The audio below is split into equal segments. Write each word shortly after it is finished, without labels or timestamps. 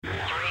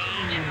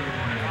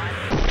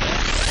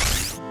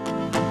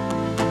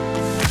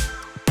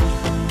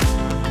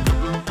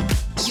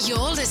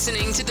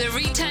listening to the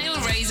Retail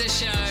Razor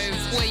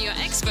Show, where your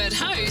expert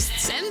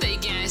hosts and their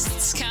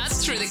guests cut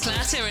through the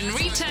clutter in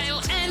retail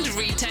and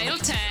retail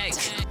tech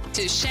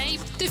to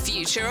shape the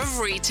future of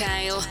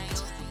retail.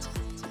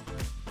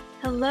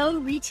 Hello,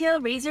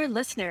 Retail Razor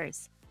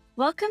listeners.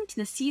 Welcome to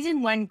the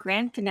Season 1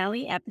 Grand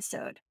Finale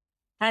episode.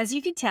 As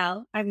you can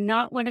tell, I'm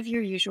not one of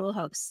your usual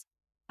hosts.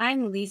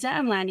 I'm Lisa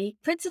Amlani,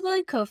 principal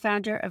and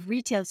co-founder of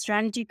Retail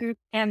Strategy Group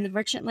and the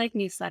Merchant Life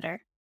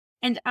newsletter.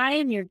 And I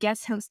am your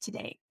guest host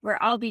today,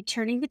 where I'll be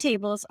turning the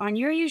tables on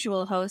your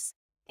usual hosts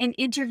and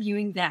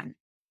interviewing them.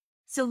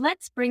 So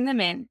let's bring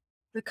them in.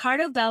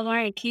 Ricardo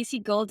Belmar and Casey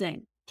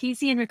Golden.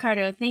 Casey and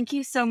Ricardo, thank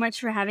you so much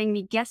for having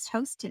me guest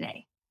host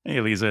today.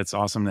 Hey, Lisa, it's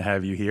awesome to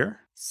have you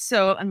here.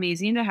 So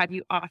amazing to have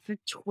you off of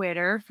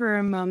Twitter for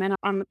a moment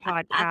on the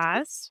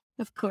podcast.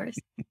 Of course.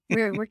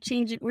 We're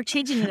changing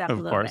it up a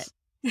little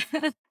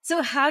bit.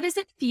 So how does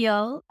it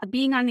feel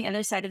being on the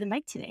other side of the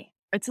mic today?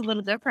 It's a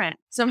little different.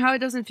 Somehow it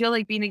doesn't feel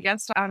like being a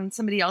guest on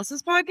somebody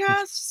else's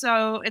podcast.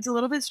 So it's a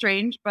little bit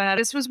strange, but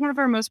this was one of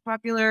our most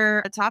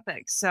popular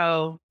topics.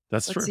 So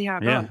that's let's true. See how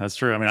it yeah, goes. that's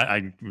true. I mean,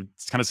 I would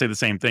kind of say the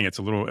same thing. It's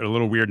a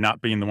little weird not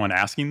being the one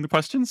asking the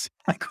questions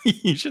like we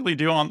usually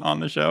do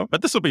on the show.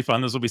 But this will be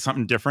fun. This will be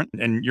something different.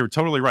 And you're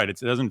totally right. It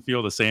doesn't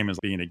feel the same as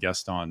being a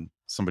guest on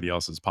somebody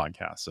else's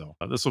podcast. So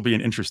this will be an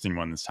interesting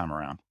one this time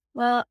around.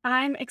 Well,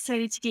 I'm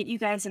excited to get you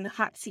guys in the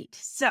hot seat.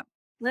 So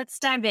let's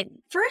dive in.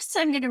 First,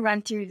 I'm going to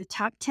run through the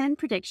top 10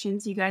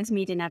 predictions you guys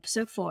made in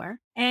episode 4,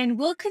 and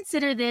we'll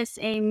consider this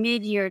a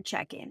mid-year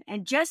check-in.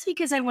 And just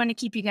because I want to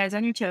keep you guys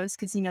on your toes,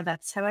 because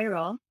that's how I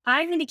roll,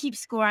 I'm going to keep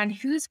score on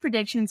whose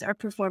predictions are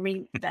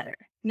performing better.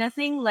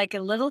 Nothing like a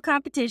little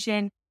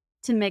competition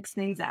to mix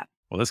things up.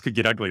 Well, this could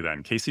get ugly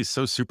then. Casey's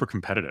so super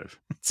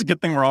competitive. It's a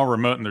good thing we're all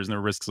remote and there's no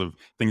risks of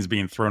things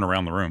being thrown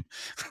around the room.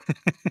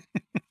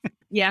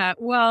 Yeah,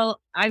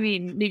 well, I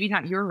mean, maybe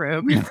not your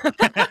room.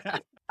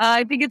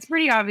 I think it's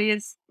pretty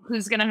obvious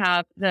who's going to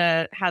have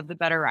the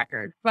better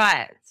record,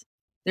 but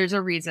there's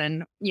a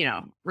reason,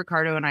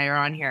 Ricardo and I are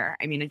on here.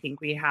 I mean, I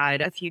think we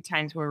had a few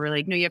times where we're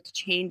like, no, you have to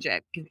change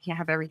it because we can't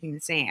have everything the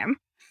same.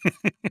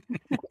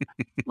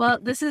 Well,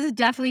 this is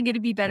definitely going to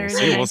be better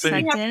than I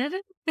expected.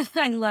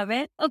 I love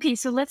it. Okay,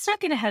 so let's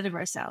not get ahead of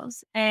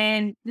ourselves.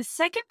 And the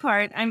second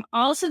part, I'm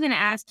also going to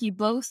ask you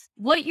both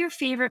what your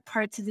favorite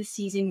parts of the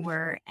season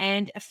were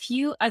and a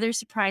few other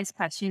surprise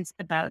questions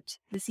about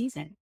the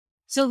season.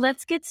 So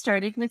let's get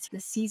started with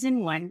the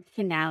season 1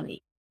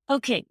 finale.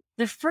 Okay,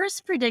 the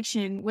first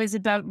prediction was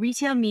about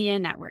retail media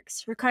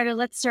networks. Ricardo,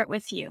 let's start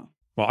with you.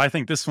 Well, I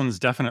think this one's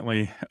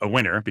definitely a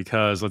winner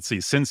because let's see,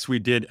 since we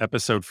did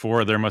episode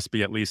 4, there must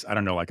be at least,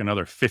 like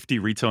another 50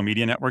 retail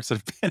media networks that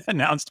have been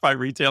announced by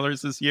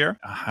retailers this year.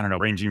 I don't know,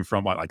 ranging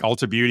from like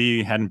Ulta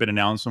Beauty hadn't been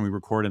announced when we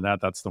recorded that.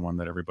 That's the one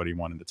that everybody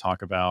wanted to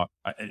talk about.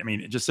 I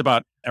mean, just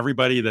about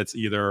everybody that's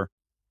either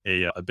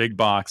a big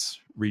box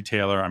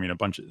retailer, a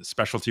bunch of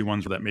specialty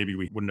ones that maybe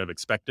we wouldn't have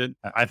expected.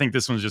 I think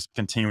this one's just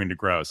continuing to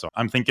grow. So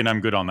I'm thinking I'm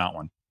good on that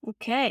one.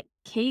 Okay,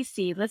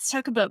 Casey, let's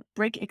talk about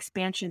brick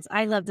expansions.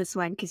 I love this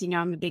one because,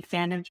 I'm a big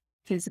fan of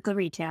physical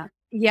retail.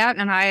 Yeah,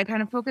 and I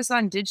kind of focus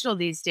on digital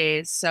these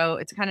days. So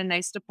it's kind of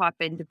nice to pop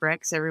into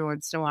bricks every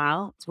once in a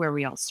while. It's where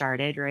we all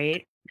started,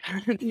 right?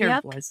 There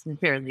was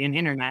barely an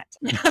internet.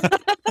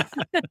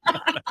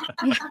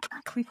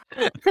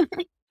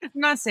 I'm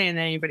not saying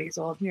that anybody's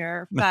old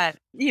here, but,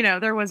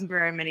 there wasn't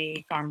very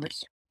many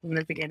farmers in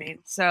the beginning.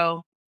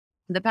 So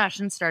the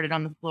passion started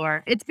on the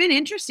floor. It's been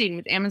interesting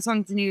with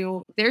Amazon's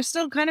they're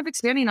still kind of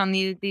expanding on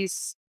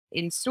these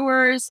in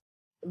stores,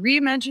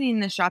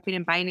 reimagining the shopping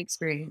and buying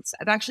experience.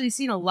 I've actually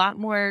seen a lot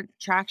more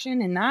traction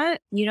in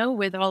that,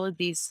 with all of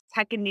these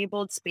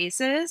tech-enabled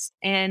spaces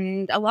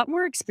and a lot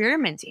more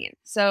experimenting.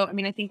 So,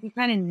 I think we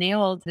kind of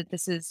nailed that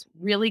this is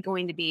really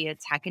going to be a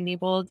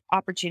tech-enabled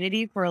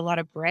opportunity for a lot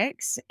of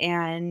bricks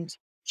and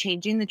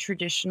changing the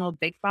traditional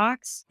big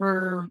box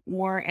for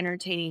more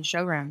entertaining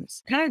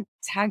showrooms. Kind of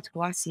tagged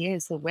Glossier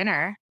as the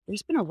winner.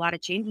 There's been a lot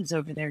of changes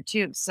over there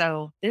too.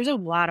 So there's a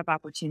lot of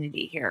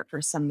opportunity here for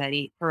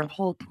a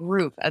whole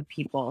group of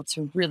people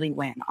to really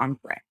win on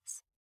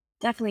bricks.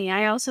 Definitely.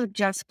 I also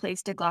just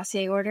placed a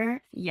Glossier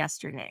order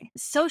yesterday.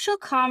 Social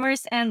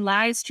commerce and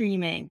live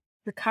streaming.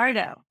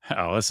 Ricardo.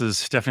 Oh, this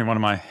is definitely one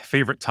of my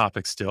favorite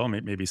topics still,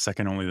 maybe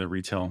second only to the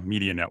retail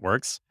media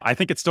networks. I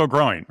think it's still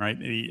growing, right?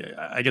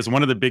 I guess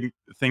one of the big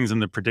things in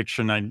the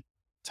prediction I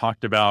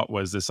talked about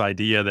was this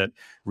idea that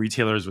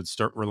retailers would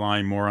start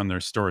relying more on their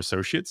store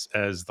associates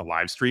as the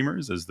live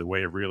streamers, as the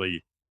way of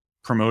really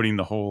promoting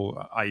the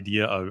whole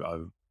idea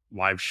of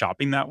live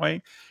shopping that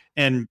way.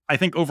 And I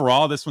think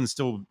overall, this one's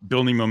still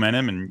building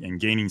momentum and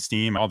gaining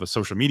steam. All the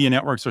social media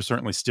networks are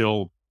certainly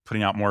still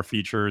putting out more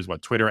features.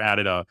 Twitter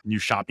added new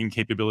shopping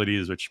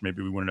capabilities, which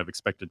maybe we wouldn't have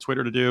expected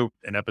Twitter to do.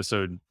 In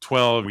episode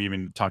 12, we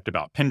even talked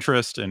about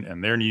Pinterest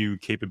and their new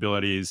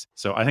capabilities.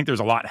 So I think there's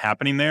a lot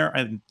happening there.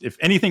 And if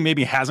anything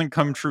maybe hasn't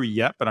come true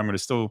yet, but I'm going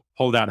to still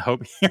hold out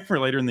hope here for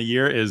later in the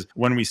year, is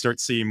when we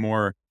start seeing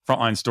more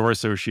frontline store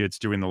associates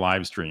doing the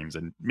live streams.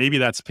 And maybe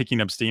that's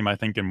picking up steam, I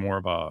think, in more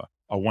of a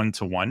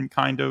one-to-one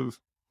kind of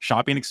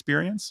shopping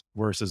experience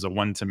versus a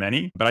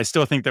one-to-many. But I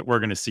still think that we're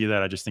going to see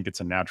that. I just think it's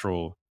a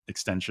natural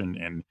extension.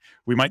 And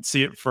we might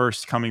see it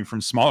first coming from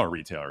smaller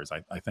retailers,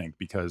 I think,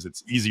 because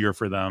it's easier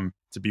for them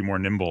to be more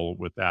nimble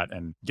with that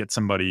and get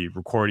somebody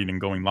recording and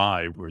going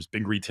live. Whereas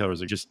big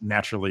retailers are just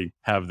naturally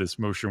have this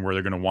motion where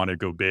they're going to want to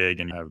go big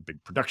and have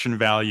big production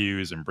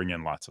values and bring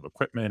in lots of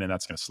equipment. And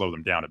that's going to slow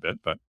them down a bit.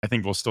 But I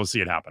think we'll still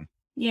see it happen.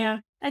 Yeah,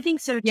 I think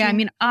so too. Yeah, I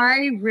mean,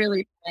 I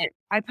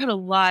put a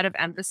lot of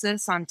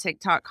emphasis on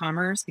TikTok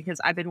commerce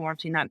because I've been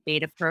watching that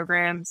beta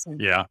program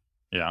since Yeah.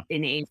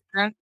 in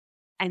Asia.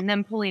 And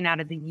then pulling out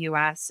of the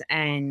US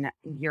and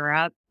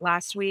Europe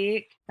last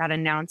week, that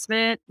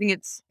announcement, I think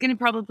it's going to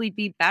probably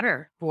be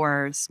better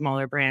for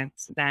smaller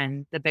brands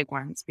than the big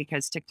ones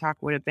because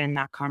TikTok would have been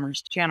that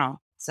commerce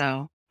channel.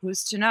 So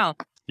who's to know?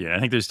 Yeah, I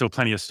think there's still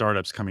plenty of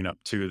startups coming up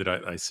too that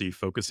I see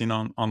focusing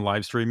on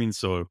live streaming.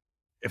 So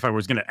if I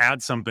was going to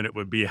add something, it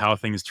would be how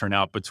things turn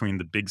out between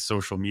the big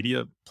social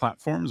media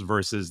platforms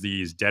versus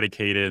these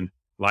dedicated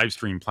live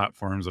stream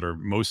platforms that are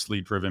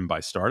mostly driven by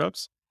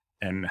startups,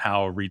 and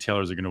how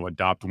retailers are going to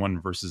adopt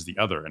one versus the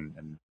other.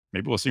 And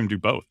maybe we'll see them do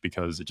both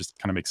because it just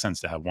kind of makes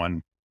sense to have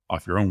one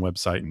off your own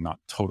website and not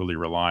totally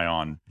rely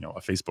on, a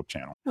Facebook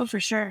channel. Oh, for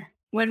sure.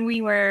 When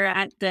we were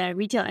at the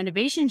Retail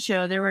Innovation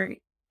Show,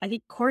 I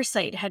think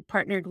Coresight had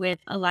partnered with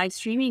a live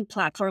streaming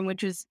platform,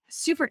 which was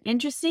super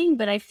interesting,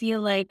 but I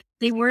feel like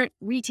they weren't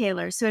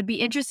retailers. So it'd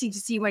be interesting to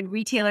see when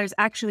retailers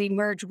actually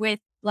merge with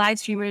live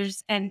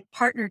streamers and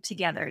partner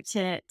together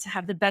to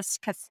have the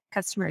best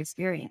customer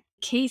experience.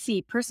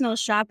 Casey, personal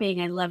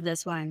shopping. I love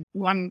this one.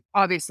 Well,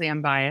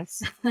 I'm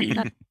biased.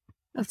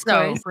 Of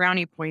So course.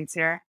 brownie points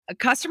here.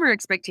 Customer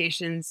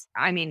expectations,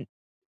 I mean,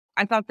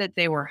 I thought that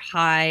they were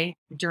high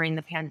during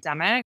the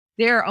pandemic.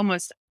 They're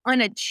almost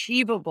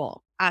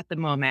unachievable at the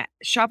moment.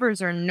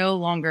 Shoppers are no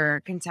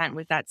longer content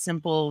with that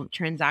simple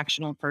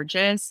transactional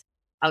purchase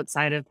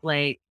outside of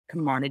like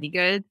commodity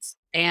goods.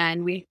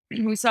 And we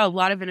saw a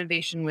lot of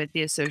innovation with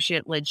the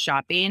associate led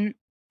shopping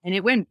and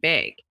it went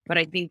big. But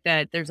I think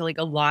that there's like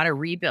a lot of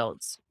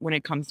rebuilds when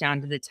it comes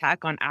down to the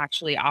tech on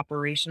actually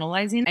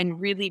operationalizing and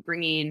really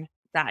bringing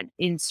that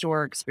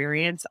in-store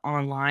experience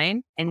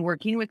online and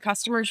working with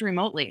customers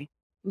remotely.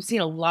 We've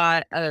seen a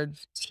lot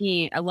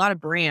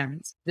of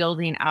brands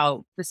building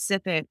out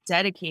specific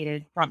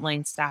dedicated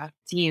frontline staff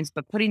teams,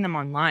 but putting them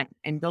online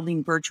and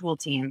building virtual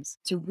teams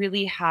to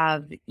really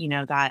have,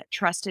 that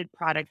trusted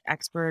product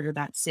expert or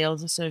that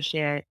sales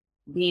associate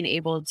being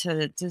able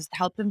to just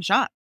help them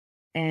shop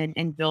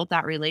and build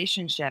that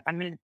relationship.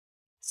 I'm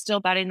still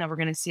betting that we're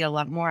going to see a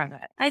lot more of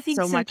it. I think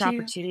So so much too.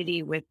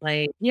 opportunity with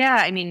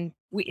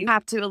we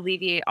have to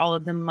alleviate all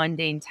of the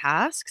mundane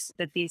tasks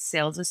that these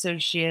sales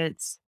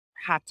associates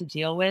have to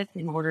deal with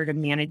in order to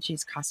manage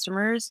these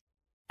customers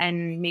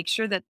and make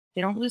sure that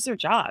they don't lose their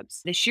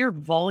jobs. The sheer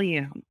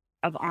volume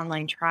of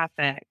online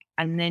traffic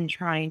and then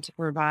trying to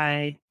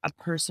provide a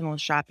personal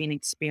shopping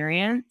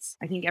experience.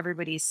 I think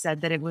everybody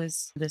said that it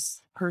was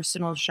this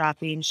personal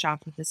shopping,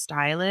 shop with a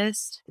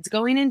stylist. It's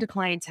going into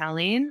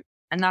clienteling,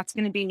 and that's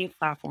going to be new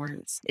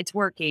platforms. It's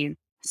working.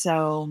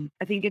 So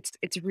I think it's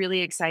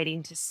really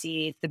exciting to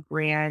see the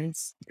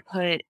brands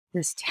put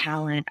this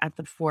talent at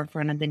the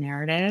forefront of the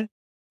narrative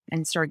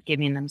and start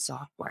giving them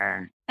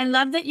software. I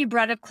love that you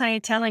brought up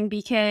clienteling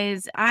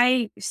because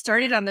I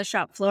started on the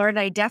shop floor and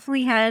I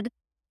definitely had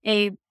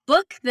a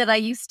book that I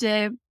used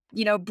to,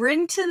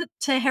 bring to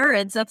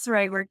Harrods. That's where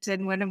I worked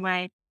in one of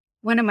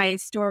my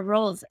store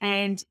roles.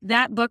 And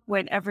that book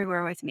went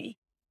everywhere with me.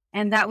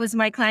 And that was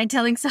my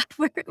clienteling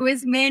software. It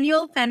was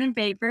manual pen and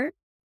paper.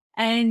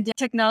 And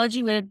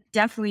technology would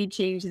definitely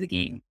change the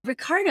game.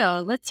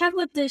 Ricardo, let's talk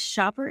about the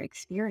shopper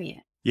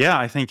experience. Yeah,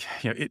 I think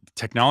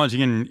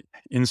technology and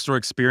in-store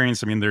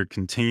experience, I mean, they're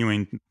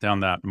continuing down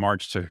that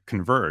march to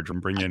converge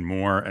and bring in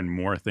more and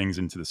more things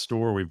into the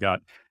store. We've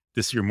got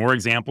this year more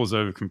examples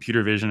of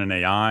computer vision and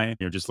AI.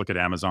 Just look at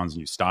Amazon's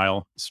new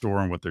Style store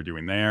and what they're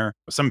doing there.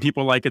 Some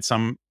people like it,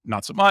 some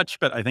not so much.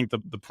 But I think the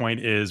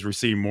point is we're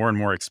seeing more and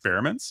more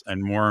experiments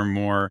and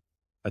more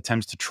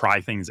attempts to try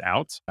things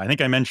out. I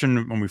think I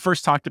mentioned when we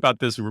first talked about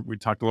this, we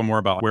talked a little more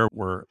about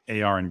where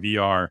AR and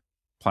VR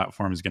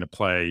platform is going to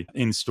play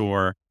in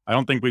store. I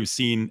don't think we've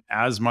seen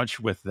as much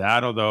with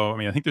that, although, I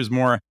mean, I think there's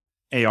more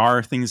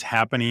AR things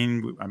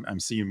happening. I'm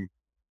seeing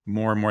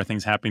more and more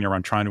things happening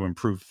around trying to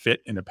improve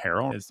fit in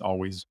apparel. It's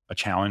always a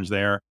challenge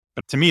there.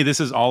 But to me, this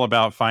is all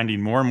about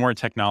finding more and more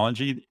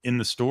technology in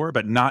the store,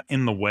 but not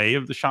in the way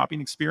of the shopping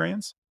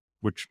experience,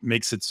 which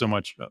makes it so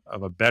much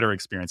of a better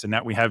experience. And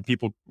that we have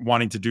people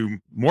wanting to do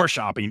more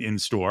shopping in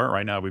store.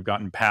 Right now, we've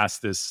gotten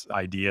past this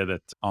idea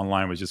that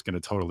online was just going to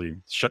totally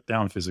shut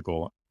down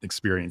physical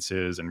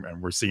experiences. And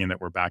we're seeing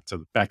that we're back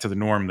to the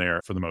norm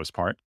there for the most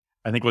part.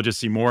 I think we'll just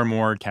see more and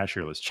more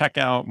cashierless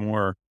checkout,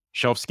 more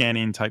shelf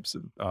scanning types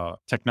of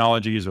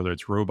technologies, whether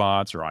it's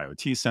robots or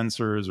IoT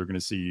sensors. We're going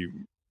to see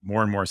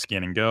more and more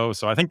scan and go.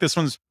 So I think this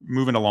one's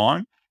moving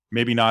along.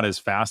 Maybe not as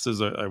fast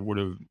as I would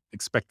have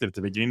expected at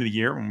the beginning of the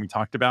year when we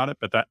talked about it.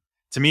 But that,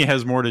 to me,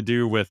 has more to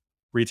do with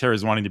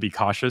retailers wanting to be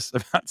cautious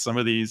about some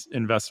of these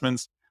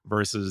investments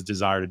versus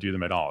desire to do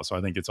them at all. So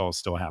I think it's all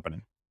still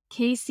happening.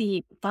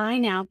 Casey, buy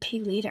now, pay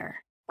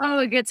later. Oh,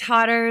 it gets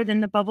hotter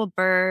than the bubble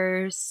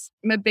bursts.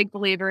 I'm a big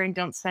believer in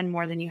don't spend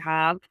more than you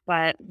have,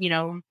 but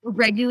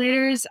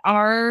regulators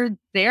are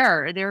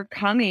there. They're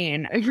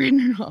coming.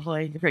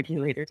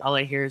 Regulators, all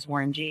I hear is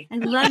Warren G. I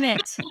love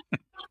it.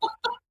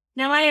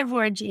 Now I have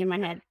Warren G in my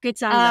head. Good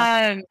song.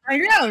 I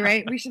know,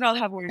 right? We should all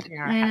have Warren G in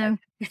our head.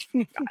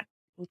 God.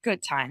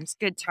 Good times,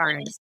 good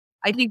times.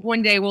 I think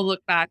one day we'll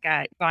look back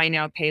at buy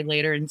now, pay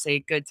later and say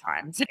good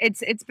times.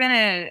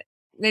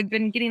 They've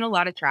been getting a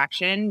lot of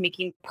traction,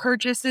 making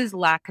purchases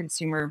lack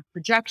consumer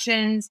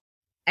projections,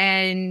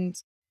 and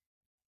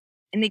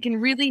they can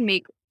really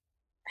make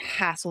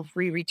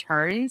hassle-free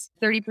returns.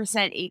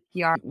 30%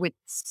 APR with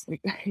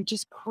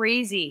just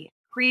crazy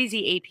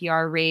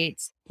APR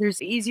rates.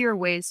 There's easier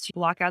ways to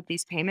block out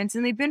these payments,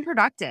 and they've been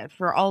productive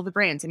for all the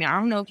brands. I mean, I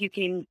don't know if you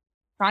can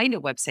find a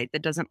website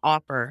that doesn't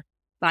offer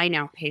buy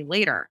now, pay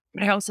later.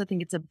 But I also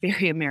think it's a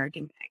very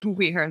American thing.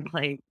 We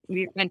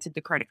invented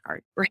the credit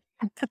card, right?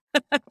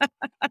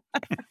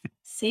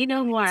 Say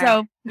no more.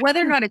 So whether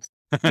or not it's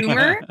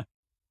consumer,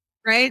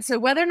 right? So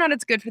whether or not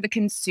it's good for the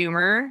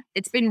consumer,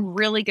 it's been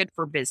really good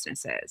for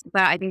businesses.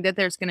 But I think that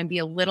there's going to be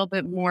a little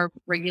bit more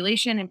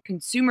regulation and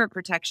consumer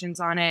protections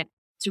on it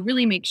to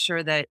really make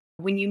sure that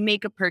when you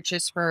make a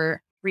purchase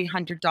for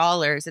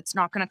 $300, it's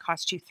not going to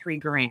cost you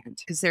 $3,000,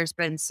 because there's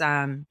been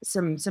some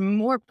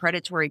more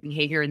predatory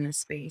behavior in this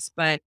space.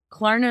 But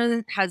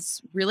Klarna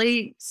has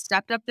really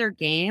stepped up their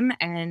game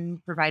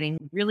and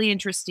providing really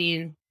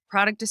interesting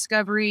product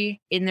discovery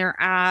in their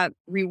app,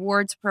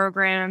 rewards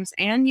programs,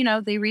 and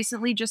they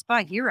recently just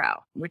bought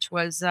Hero, which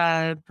was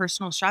a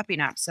personal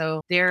shopping app.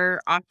 So they're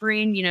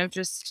offering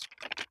just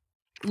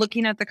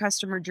looking at the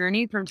customer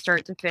journey from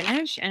start to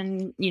finish,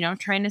 and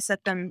trying to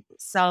set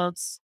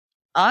themselves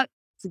up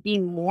to be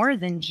more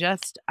than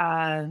just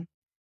a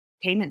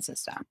payment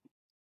system,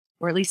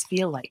 or at least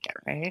feel like it,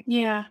 right?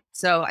 Yeah.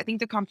 So I think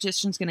the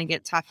competition is going to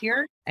get tough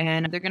here,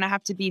 and they're going to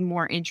have to be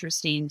more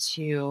interesting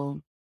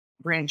to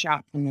branch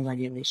out from the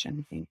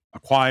regulation, I think.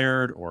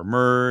 Acquired or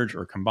merge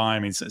or combine. I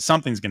mean,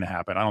 something's going to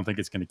happen. I don't think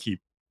it's going to keep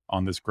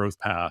on this growth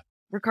path.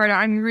 Ricardo,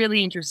 I'm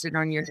really interested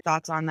on your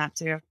thoughts on that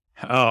too.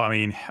 Oh, I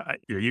mean,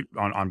 you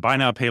on buy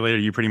now, pay later,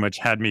 you pretty much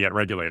had me at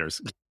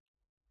regulators.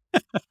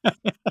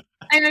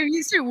 And I've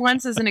used it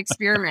once as an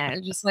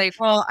experiment. Just like,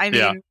 well, I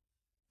mean,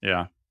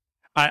 yeah.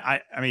 I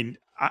mean,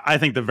 I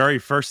think the very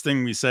first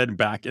thing we said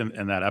back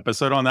in that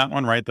episode on that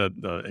one, right?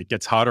 The it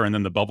gets hotter and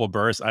then the bubble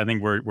bursts. I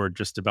think we're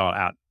just about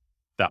at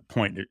that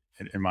point,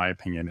 in my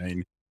opinion. I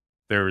mean,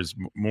 there's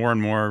more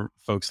and more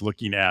folks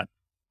looking at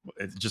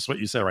just what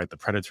you said, right? The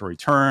predatory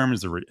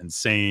terms, the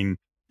insane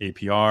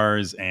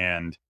APRs,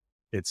 and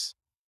it's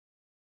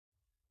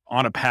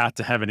on a path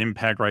to have an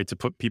impact, right? To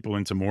put people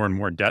into more and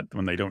more debt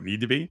when they don't need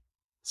to be.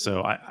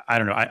 So I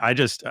don't know. I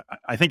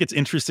think it's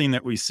interesting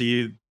that we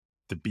see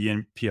the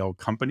BNPL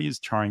companies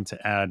trying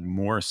to add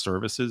more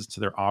services to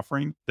their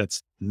offering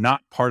that's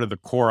not part of the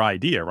core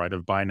idea, right,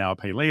 of buy now,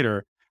 pay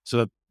later, so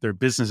that their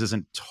business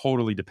isn't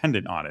totally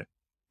dependent on it.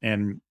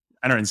 And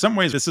I don't know, in some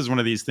ways, this is one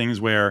of these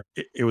things where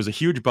it was a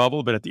huge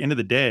bubble, but at the end of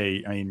the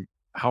day, I mean,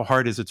 how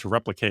hard is it to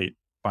replicate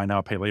buy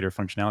now, pay later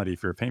functionality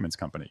for a payments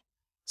company?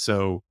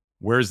 So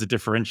where's the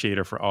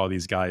differentiator for all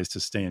these guys to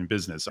stay in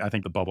business? I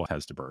think the bubble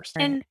has to burst.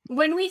 And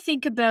when we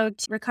think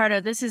about,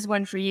 Ricardo, this is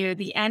one for you,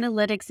 the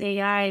analytics,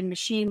 AI, and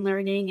machine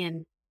learning,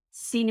 and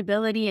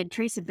sustainability and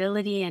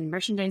traceability and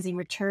merchandising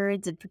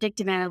returns and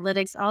predictive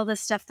analytics, all the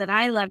stuff that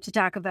I love to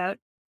talk about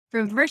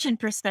from a merchant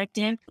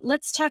perspective.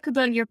 Let's talk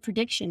about your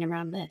prediction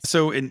around this.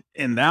 So in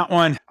that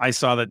one, I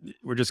saw that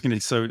we're just going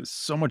to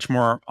so much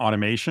more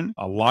automation.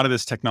 A lot of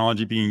this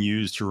technology being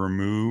used to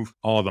remove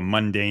all of the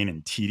mundane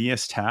and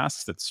tedious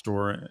tasks that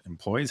store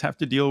employees have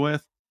to deal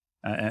with.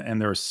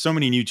 And there are so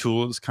many new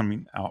tools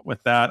coming out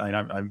with that.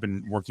 I've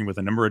been working with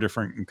a number of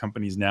different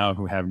companies now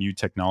who have new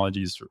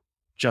technologies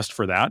just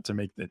for that, to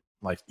make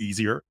life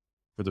easier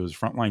for those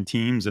frontline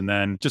teams. And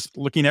then just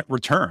looking at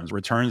returns.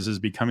 Returns is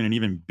becoming an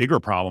even bigger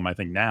problem, I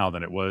think, now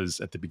than it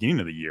was at the beginning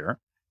of the year.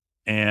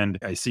 And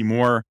I see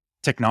more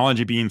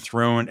technology being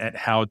thrown at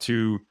how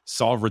to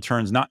solve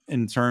returns, not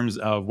in terms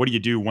of what do you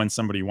do when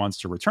somebody wants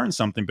to return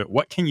something, but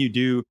what can you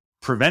do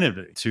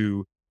preventively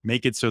to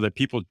make it so that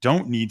people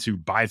don't need to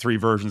buy 3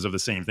 versions of the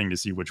same thing to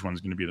see which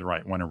one's going to be the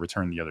right one and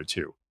return the other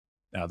 2.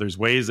 Now, there's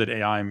ways that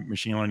AI and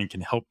machine learning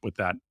can help with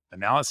that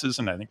analysis,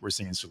 and I think we're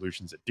seeing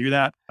solutions that do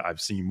that. I've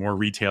seen more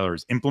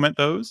retailers implement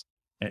those,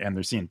 and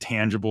they're seeing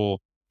tangible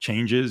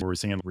changes. We're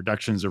seeing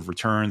reductions of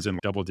returns in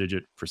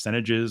double-digit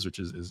percentages, which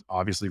is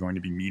obviously going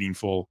to be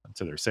meaningful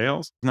to their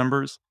sales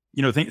numbers.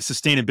 I think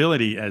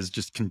sustainability has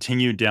just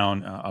continued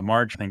down a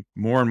march. I think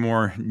more and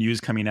more news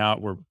coming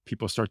out where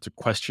people start to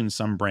question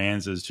some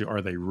brands as to,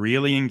 are they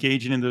really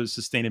engaging in those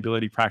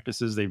sustainability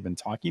practices they've been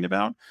talking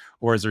about?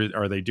 Or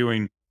are they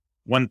doing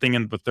one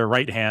thing with their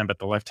right hand, but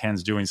the left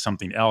hand's doing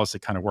something else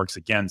that kind of works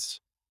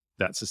against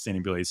that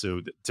sustainability?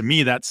 So to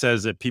me, that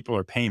says that people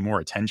are paying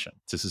more attention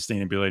to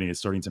sustainability and it's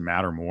starting to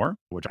matter more,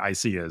 which I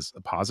see as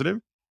a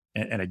positive.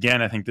 And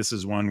again, I think this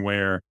is one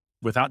where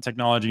without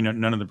technology,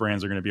 none of the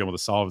brands are going to be able to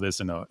solve this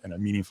in a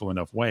meaningful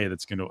enough way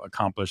that's going to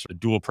accomplish a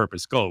dual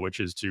purpose goal, which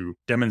is to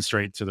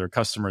demonstrate to their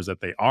customers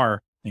that they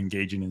are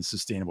engaging in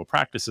sustainable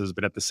practices,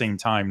 but at the same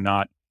time,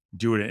 not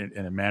do it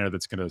in a manner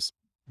that's going to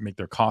make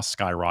their costs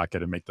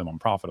skyrocket and make them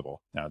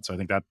unprofitable. So I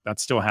think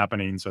that's still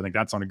happening. So I think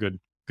that's on a good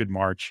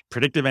march.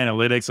 Predictive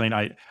analytics. I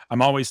mean,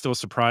 I'm always still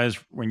surprised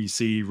when you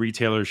see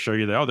retailers show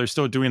you that, they're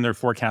still doing their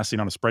forecasting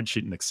on a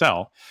spreadsheet in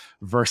Excel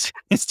versus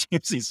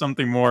using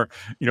something more,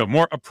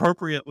 more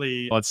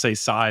appropriately, let's say,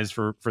 sized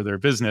for their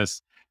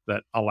business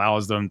that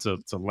allows them to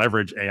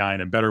leverage AI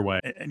in a better way.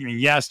 And I mean,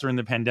 yes, during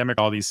the pandemic,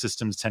 all these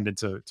systems tended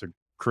to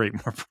create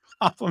more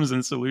problems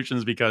than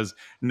solutions because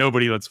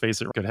nobody, let's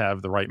face it, could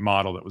have the right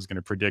model that was going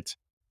to predict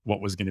what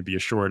was going to be a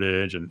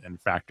shortage and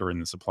factor in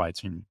the supply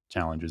chain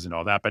challenges and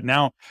all that. But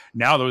now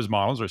those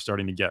models are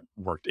starting to get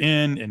worked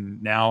in.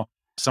 And now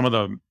some of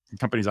the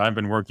companies I've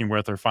been working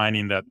with are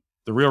finding that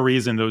the real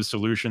reason those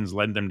solutions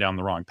led them down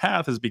the wrong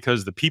path is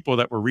because the people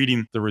that were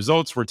reading the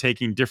results were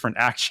taking different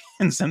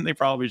actions than they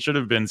probably should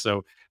have been.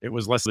 So it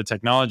was less the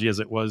technology as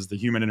it was the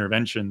human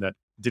intervention that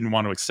didn't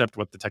want to accept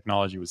what the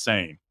technology was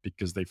saying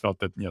because they felt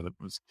that, that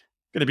was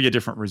going to be a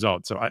different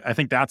result. So I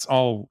think that's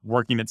all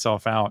working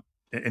itself out.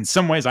 In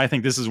some ways, I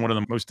think this is one of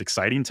the most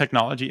exciting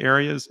technology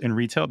areas in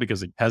retail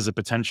because it has the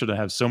potential to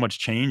have so much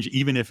change,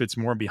 even if it's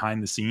more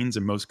behind the scenes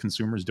and most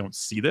consumers don't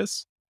see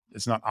this.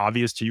 It's not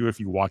obvious to you if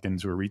you walk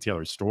into a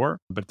retailer store,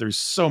 but there's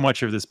so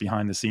much of this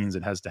behind the scenes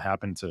that has to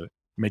happen to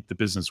make the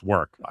business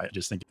work. I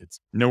just think it's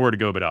nowhere to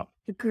go but up.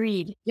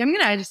 Agreed. Yeah, I'm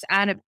going to just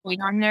add a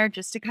point on there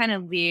just to kind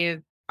of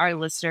leave our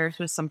listeners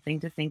with something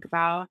to think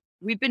about.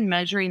 We've been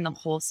measuring the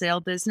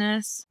wholesale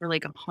business for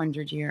like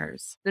 100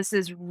 years. This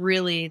is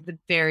really the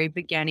very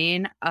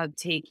beginning of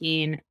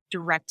taking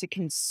direct to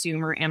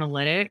consumer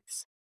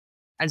analytics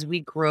as we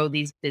grow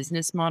these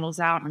business models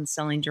out and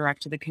selling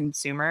direct to the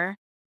consumer.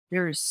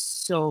 There is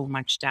so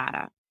much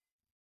data,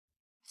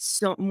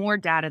 so more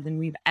data than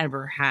we've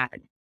ever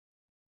had.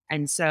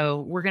 And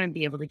so we're going to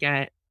be able to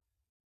get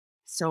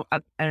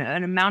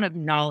an amount of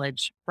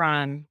knowledge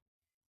from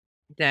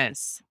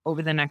this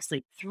over the next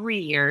 3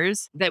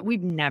 years that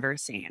we've never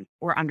seen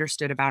or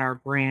understood about our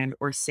brand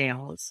or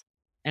sales.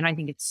 And I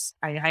think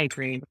I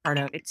agree,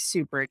 Ricardo, it's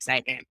super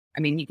exciting.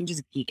 I mean, you can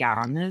just geek out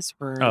on this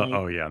for yeah.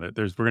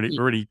 We're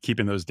already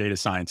keeping those data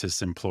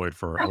scientists employed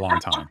for a long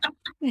time.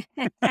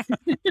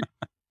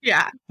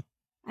 Yeah.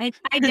 I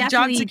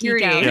definitely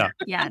security. geek out. Yeah.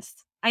 Yes.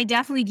 I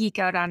definitely geek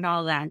out on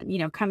all that,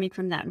 coming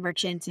from that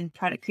merchant and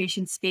product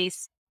creation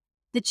space.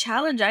 The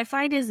challenge I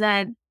find is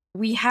that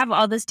we have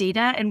all this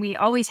data and we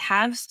always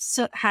have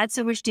had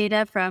so much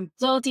data from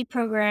loyalty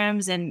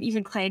programs and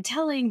even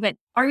clienteling, but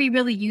are we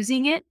really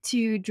using it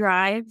to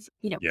drive,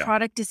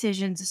 product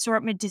decisions,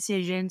 assortment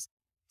decisions?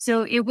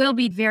 So it will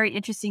be very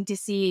interesting to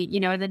see,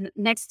 the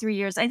next 3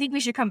 years. I think we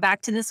should come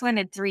back to this one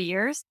in 3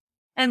 years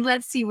and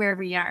let's see where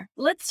we are.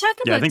 Let's talk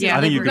about I think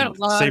you got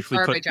can safely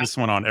put this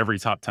one on every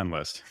top 10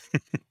 list.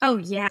 Oh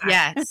yeah.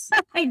 Yes.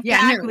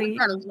 Exactly. We've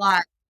got a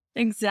lot.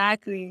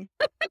 Exactly.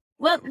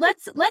 Well,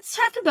 let's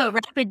talk about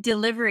rapid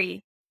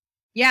delivery.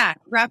 Yeah,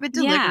 rapid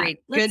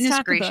delivery. Let's Goodness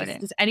talk gracious. about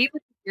it. Does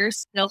anyone here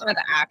still have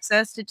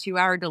access to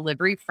 2-hour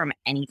delivery from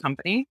any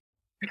company?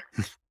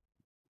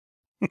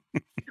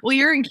 Well,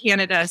 you're in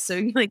Canada, so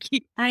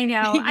I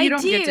know. you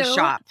don't get to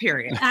shop,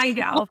 period. I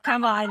know.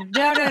 Come on.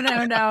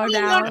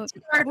 No.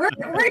 We're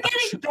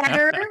getting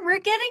better. We're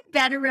getting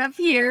better up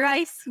here,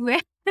 I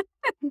swear.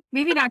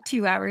 Maybe not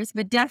 2 hours,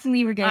 but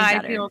definitely we're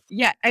getting better.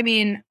 I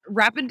mean,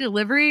 rapid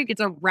delivery gets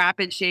a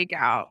rapid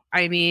shakeout.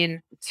 I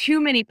mean,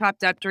 too many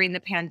popped up during the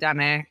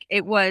pandemic.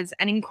 It was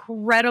an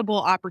incredible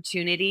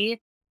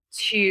opportunity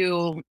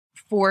to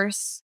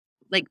force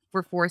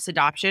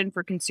adoption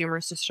for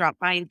consumers to stop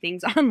buying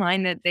things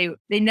online that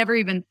they never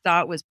even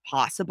thought was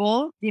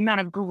possible. The amount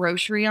of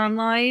grocery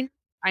online,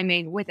 I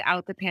mean,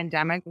 without the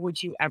pandemic,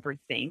 would you ever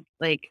think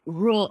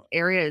rural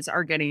areas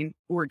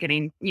we're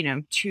getting,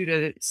 2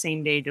 to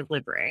same day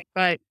delivery?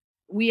 But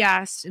we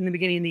asked in the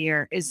beginning of the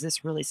year, is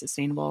this really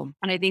sustainable?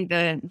 And I think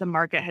the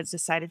market has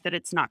decided that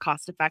it's not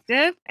cost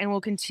effective, and we'll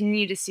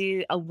continue to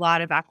see a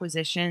lot of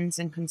acquisitions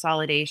and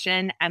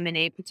consolidation,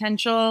 M&A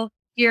potential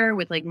here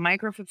with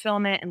micro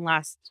fulfillment and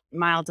last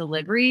mile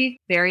delivery.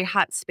 Very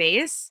hot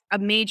space. A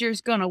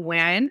major's going to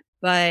win,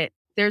 but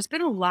there's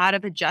been a lot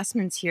of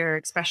adjustments here,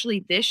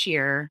 especially this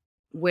year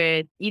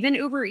with even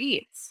Uber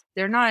Eats.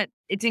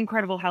 It's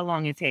incredible how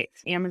long it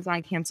takes.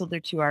 Amazon canceled their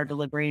 2-hour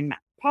delivery in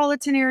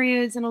metropolitan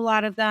areas in a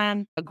lot of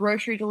them.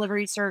 Grocery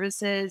delivery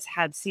services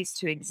had ceased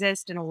to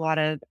exist in a lot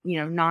of,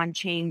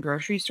 non-chain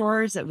grocery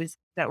stores that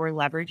were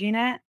leveraging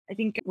it. I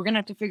think we're going to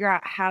have to figure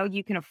out how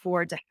you can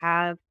afford to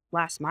have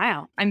last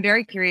mile. I'm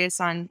very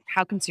curious on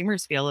how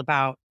consumers feel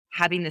about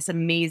having this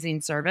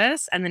amazing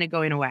service and then it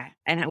going away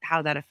and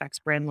how that affects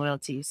brand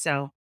loyalty.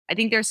 So I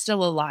think there's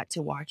still a lot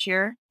to watch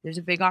here. There's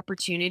a big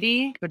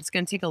opportunity, but it's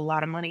going to take a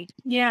lot of money.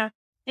 Yeah.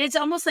 It's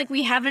almost like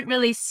we haven't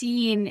really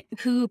seen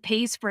who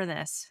pays for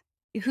this.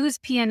 Whose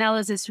P&L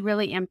is this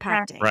really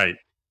impacting? Right.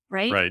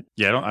 right? Right.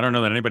 Yeah. I don't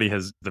know that anybody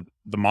has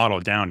the model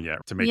down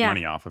yet to make Yeah.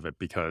 money off of it,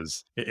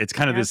 because it's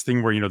kind of Yep. this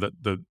thing where,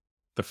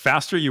 the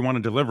faster you want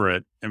to deliver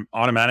it,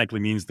 automatically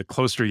means the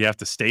closer you have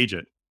to stage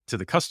it to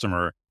the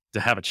customer to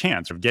have a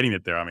chance of getting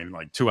it there. I mean,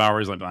 like 2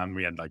 hours, like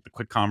we had like the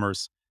quick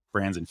commerce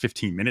brands and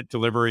 15-minute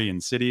delivery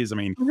in cities. I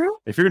mean, Mhm.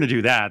 if you're going to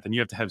do that, then you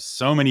have to have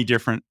so many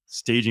different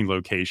staging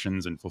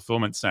locations and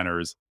fulfillment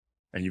centers.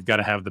 And you've got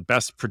to have the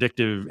best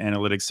predictive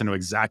analytics to know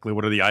exactly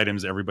what are the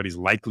items everybody's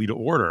likely to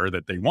order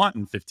that they want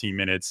in 15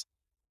 minutes.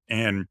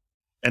 And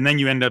then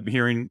you end up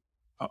hearing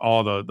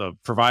all the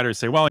providers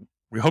say, well,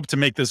 we hope to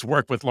make this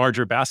work with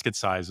larger basket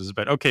sizes.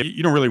 But okay,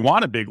 you don't really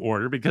want a big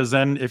order, because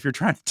then if you're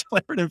trying to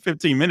deliver it in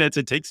 15 minutes,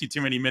 it takes you too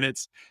many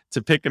minutes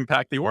to pick and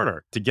pack the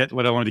order to get,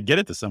 let alone to get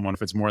it to someone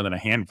if it's more than a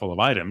handful of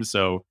items.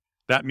 So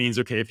that means,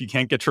 okay, if you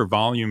can't get your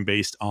volume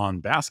based on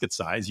basket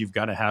size, you've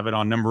got to have it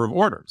on number of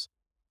orders.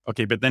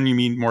 Okay, but then you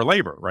mean more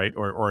labor, right?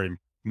 Or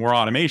more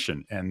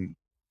automation. And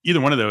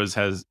either one of those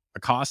has a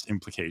cost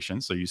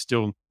implication. So you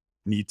still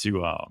need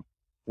to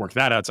work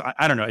that out. So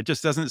I don't know. It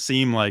just doesn't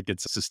seem like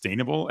it's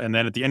sustainable. And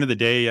then at the end of the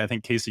day, I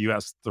think, Casey, you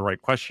asked the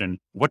right question.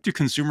 What do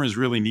consumers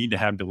really need to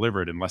have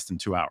delivered in less than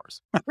 2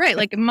 hours? Right.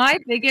 Like my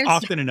biggest,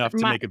 Often enough to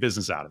my, make a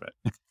business out of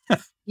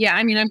it. yeah,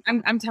 I mean,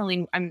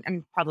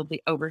 I'm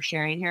probably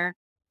oversharing here,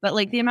 but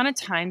like the amount of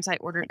times I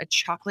ordered a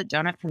chocolate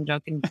donut from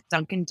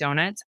Dunkin'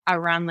 Donuts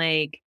around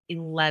like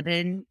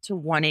 11 to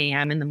 1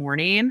 a.m. in the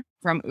morning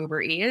from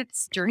Uber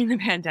Eats during the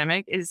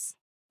pandemic is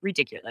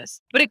ridiculous.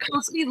 But it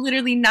cost me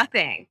literally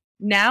nothing.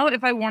 Now,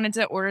 if I wanted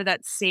to order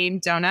that same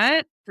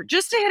donut for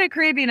just to hit a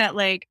craving at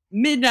like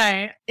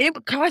midnight, it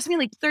would cost me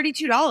like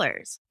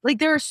 $32. Like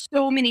there are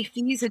so many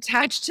fees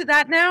attached to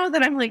that now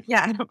that I'm like,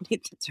 yeah, I don't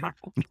need to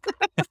travel.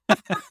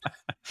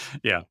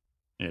 Yeah.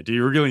 Yeah. Do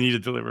you really need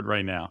it delivered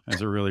right now?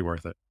 Is it really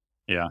worth it?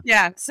 Yeah.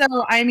 Yeah. So,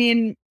 I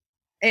mean,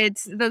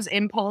 it's those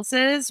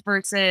impulses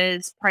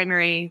versus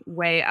primary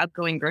way of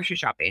going grocery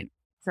shopping.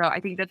 So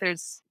I think that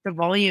there's the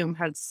volume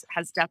has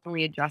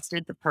definitely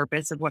adjusted the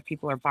purpose of what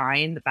people are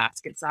buying, the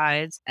basket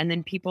size, and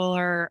then people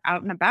are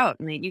out and about,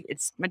 and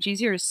it's much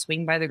easier to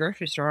swing by the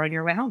grocery store on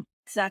your way home.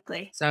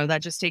 Exactly. So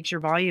that just takes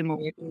your volume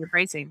away from your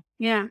pricing.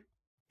 Yeah.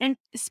 And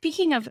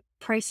speaking of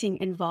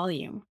pricing and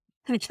volume,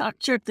 I'm not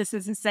sure if this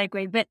is a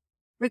segue, but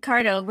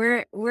Ricardo,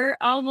 we're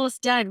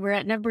almost done. We're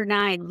at number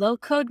 9, low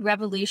code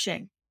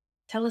revolution.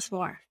 Tell us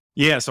more.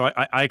 Yeah, so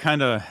I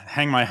kind of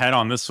hang my head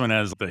on this one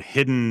as the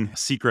hidden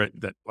secret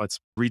that lets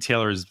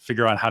retailers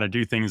figure out how to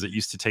do things that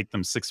used to take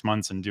them 6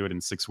 months and do it in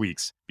 6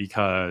 weeks,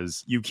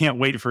 because you can't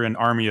wait for an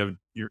army of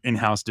your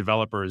in-house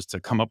developers to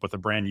come up with a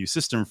brand new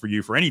system for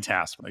you for any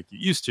task like you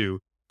used to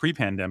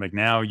pre-pandemic.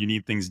 Now you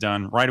need things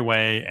done right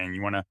away, and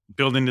you want to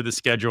build into the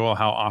schedule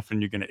how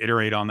often you're going to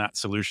iterate on that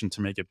solution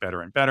to make it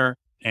better and better.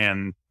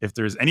 And if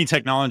there's any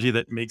technology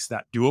that makes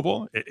that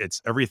doable,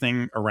 it's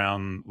everything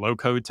around low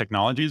code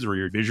technologies where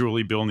you're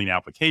visually building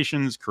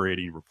applications,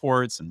 creating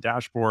reports and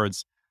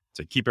dashboards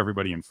to keep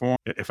everybody informed.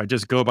 If I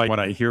just go by what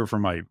I hear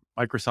from my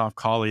Microsoft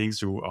colleagues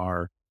who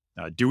are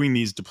doing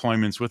these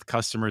deployments with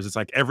customers, it's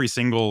like every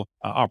single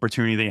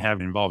opportunity they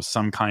have involves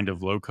some kind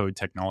of low code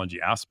technology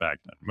aspect.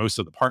 Most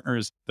of the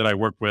partners that I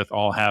work with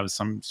all have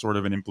some sort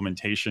of an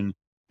implementation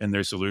in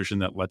their solution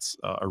that lets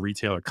a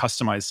retailer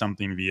customize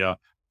something via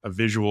a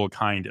visual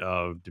kind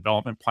of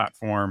development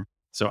platform.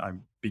 So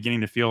I'm beginning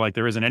to feel like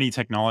there isn't any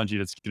technology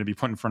that's going to be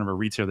put in front of a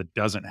retailer that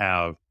doesn't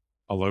have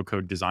a low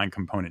code design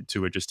component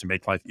to it, just to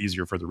make life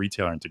easier for the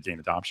retailer and to gain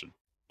adoption.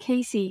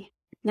 Casey,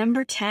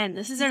 number 10.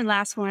 This is our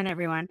last one,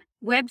 everyone.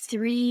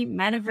 Web3,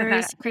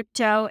 metaverse,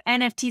 crypto,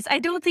 NFTs. I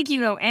don't think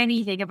you know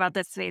anything about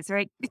this space,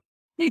 right?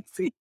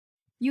 Casey,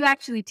 you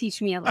actually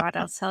teach me a lot.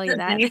 I'll tell you Does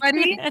that.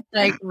 anybody?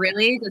 Like,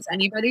 really? Does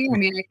anybody? I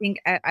mean, I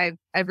think I've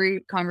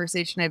every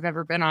conversation I've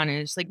ever been on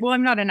is like, well,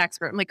 I'm not an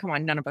expert. I'm like, come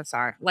on, none of us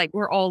are. Like,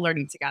 we're all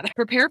learning together.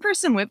 Prepare for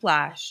some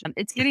whiplash.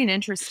 It's getting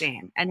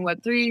interesting, and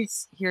Web3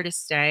 is here to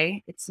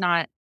stay. It's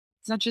not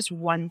just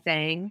one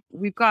thing.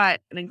 We've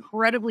got an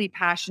incredibly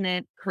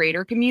passionate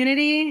creator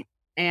community,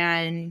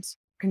 and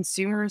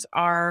consumers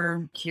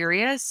are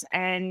curious,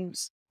 and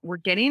we're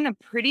getting a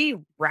pretty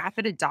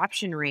rapid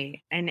adoption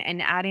rate and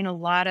adding a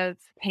lot of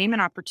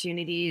payment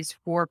opportunities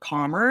for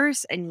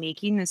commerce and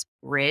making this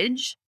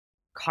bridge.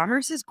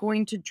 Commerce is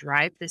going to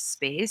drive this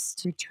space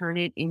to turn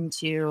it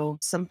into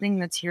something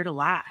that's here to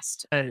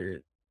last.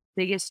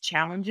 Biggest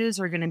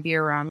challenges are going to be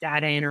around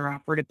data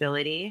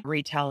interoperability.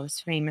 Retail is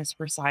famous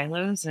for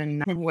silos,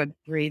 and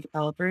Web3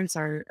 developers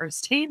are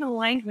staying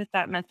aligned with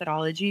that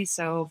methodology.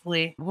 So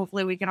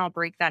hopefully we can all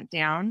break that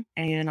down.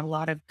 And a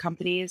lot of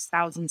companies,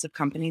 thousands of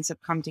companies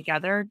have come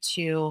together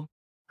to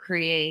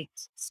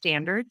create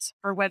standards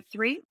for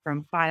Web3,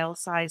 from file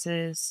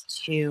sizes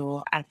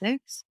to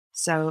ethics.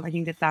 So I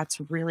think that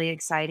that's really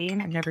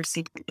exciting. I've never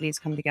seen companies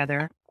come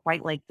together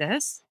quite like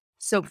this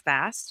so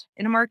fast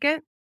in a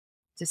market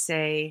to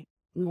say,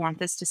 we want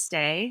this to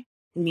stay.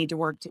 We need to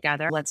work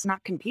together. Let's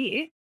not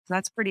compete. So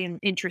that's pretty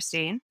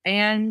interesting.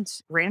 And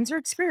brands are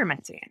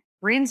experimenting.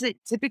 brands that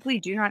typically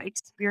do not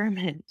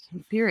experiment,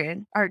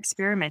 period, are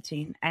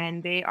experimenting,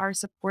 and they are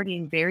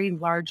supporting very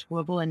large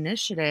global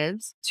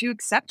initiatives to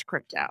accept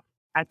crypto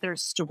at their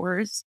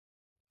stores,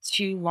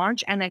 to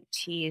launch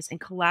NFTs and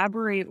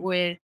collaborate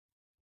with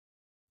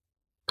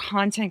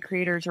content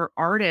creators or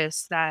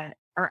artists that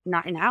are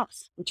not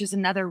in-house, which is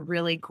another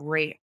really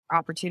great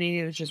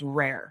opportunity that's just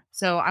rare.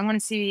 So I want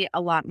to see a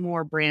lot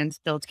more brands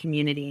build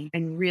community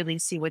and really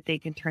see what they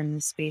can turn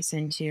this space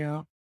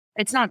into.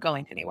 It's not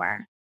going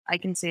anywhere. I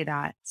can say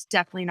that. It's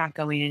definitely not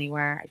going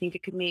anywhere. I think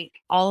it could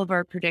make all of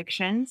our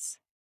predictions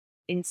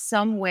in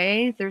some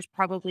way. There's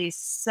probably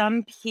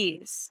some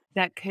piece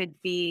that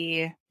could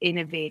be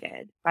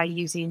innovated by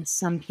using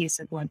some piece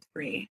of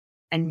Web3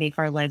 and make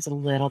our lives a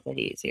little bit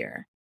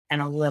easier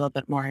and a little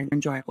bit more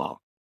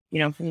enjoyable.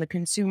 From the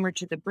consumer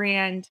to the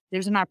brand,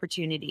 there's an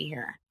opportunity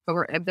here.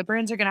 But the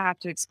brands are going to have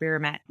to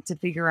experiment to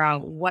figure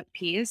out what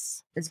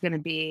piece is going to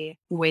be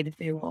the way that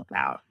they roll it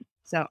out.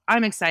 So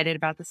I'm excited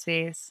about the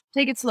space.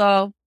 Take it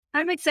slow.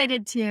 I'm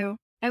excited too.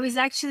 I was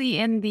actually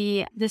in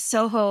the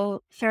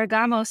Soho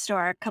Ferragamo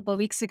store a couple of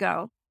weeks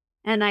ago,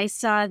 and I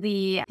saw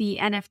the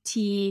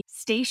NFT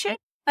station,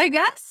 I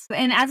guess.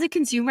 And as a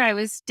consumer, I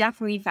was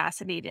definitely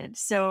fascinated.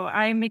 So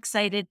I'm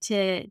excited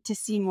to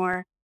see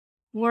more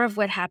of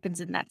what happens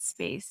in that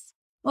space.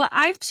 Well,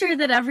 I'm sure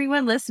that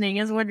everyone listening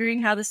is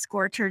wondering how the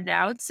score turned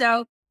out.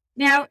 So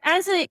now,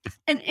 as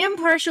an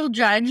impartial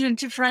judge and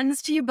to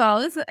friends to you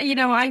both,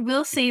 I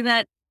will say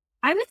that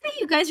I would say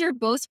you guys are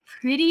both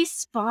pretty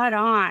spot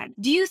on.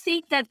 Do you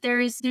think that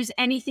there's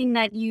anything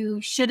that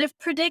you should have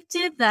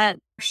predicted that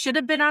should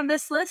have been on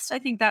this list? I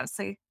think that's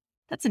an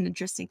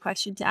interesting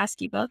question to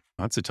ask you both.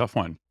 That's a tough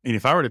one. And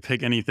if I were to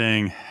pick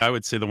anything, I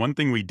would say the one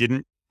thing we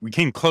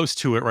came close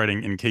to it, right,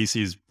 in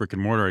Casey's brick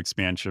and mortar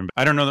expansion.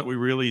 I don't know that we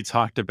really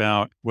talked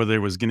about whether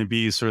there was going to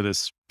be sort of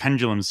this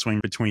pendulum swing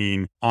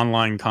between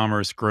online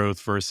commerce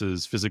growth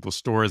versus physical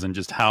stores, and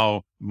just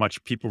how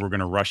much people were going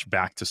to rush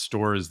back to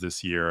stores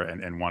this year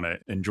and want to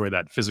enjoy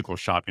that physical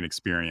shopping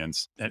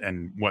experience,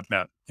 and what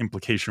that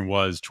implication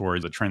was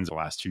towards the trends of the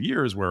last 2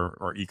 years where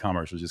our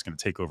e-commerce was just going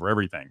to take over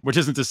everything, which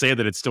isn't to say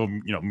that it's still,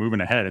 moving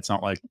ahead. It's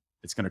not like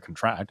it's going to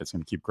contract. It's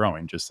going to keep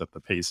growing, just that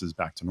the pace is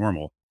back to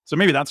normal. So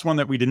maybe that's one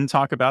that we didn't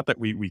talk about, that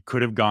we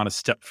could have gone a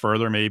step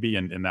further maybe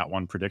in that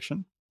one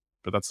prediction.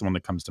 But that's the one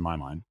that comes to my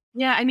mind.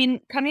 Yeah, I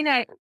mean,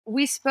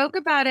 we spoke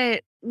about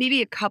it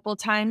maybe a couple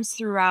times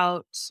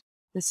throughout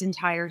this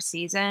entire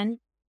season,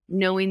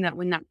 knowing that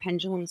when that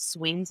pendulum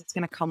swings, it's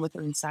going to come with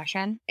a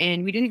recession.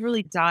 And we didn't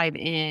really dive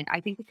in.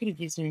 I think we could have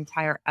used an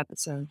entire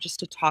episode just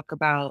to talk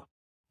about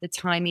the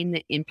timing,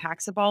 the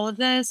impacts of all of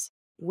this,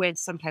 with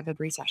some type of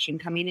recession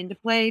coming into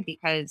play,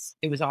 because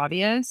it was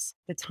obvious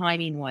the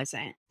timing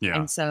wasn't. Yeah.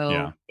 And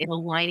so in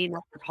aligning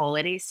with the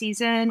holiday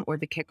season or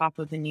the kickoff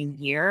of the new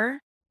year,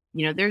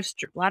 there's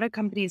a lot of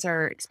companies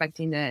are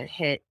expecting to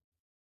hit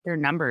their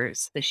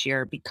numbers this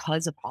year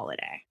because of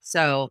holiday.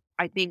 So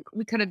I think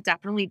we could have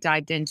definitely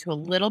dived into a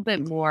little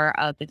bit more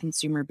of the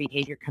consumer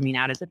behavior coming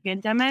out of the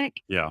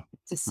pandemic. Yeah.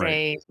 To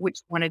say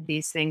which one of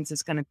these things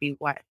is going to be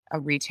what a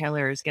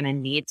retailer is going to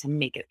need to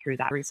make it through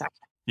that recession.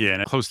 Yeah,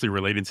 and closely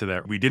related to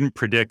that, we didn't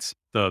predict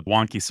the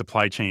wonky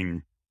supply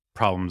chain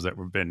problems that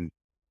have been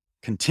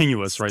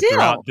continuous, right,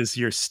 throughout this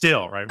year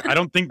still, right? I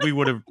don't think we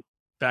would have,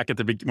 back at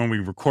the when we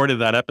recorded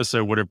that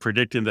episode, would have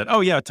predicted that,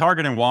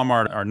 Target and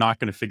Walmart are not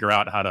going to figure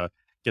out how to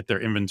get their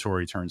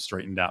inventory turns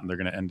straightened out, and they're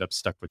going to end up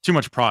stuck with too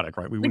much product,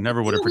 right? We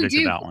never would have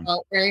predicted that one.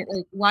 Right?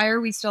 Like, why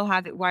are we still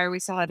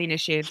having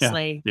issues?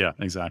 Yeah,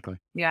 exactly.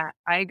 Yeah,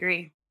 I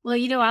agree.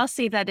 Well, I'll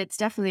say that it's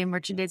definitely a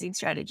merchandising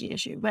strategy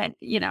issue, but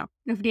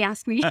nobody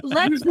asked me.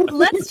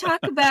 Let's talk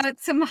about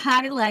some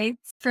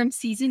highlights from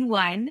season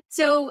 1.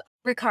 So,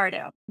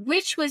 Ricardo,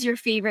 which was your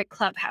favorite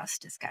Clubhouse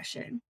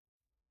discussion?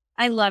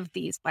 I love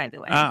these, by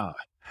the way. Yeah.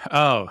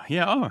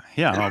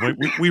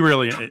 We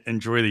really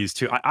enjoy these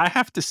too. I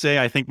have to say,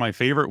 I think my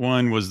favorite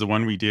one was the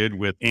one we did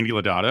with Andy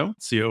Lodato,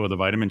 CEO of the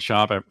Vitamin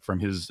Shop, from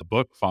his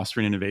book,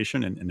 Fostering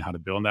Innovation, and how to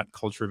build that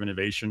culture of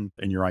innovation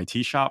in your IT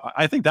shop.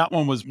 I think that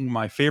one was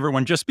my favorite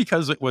one, just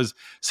because it was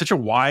such a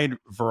wide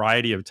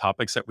variety of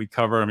topics that we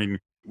cover. I mean,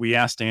 we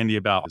asked Andy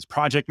about his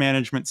project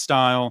management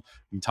style.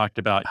 We talked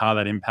about how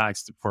that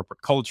impacts the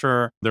corporate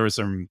culture. There were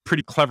some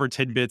pretty clever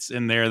tidbits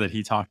in there that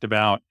he talked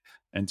about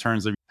in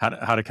terms of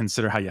how to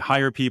consider how you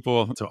hire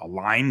people to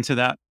align to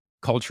that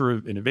culture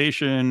of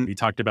innovation. He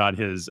talked about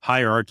his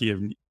hierarchy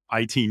of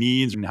IT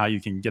needs and how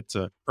you can get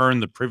to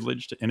earn the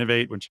privilege to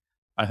innovate, which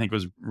I think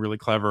was really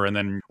clever. And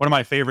then one of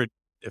my favorite,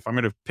 if I'm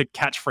going to pick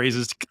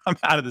catchphrases to come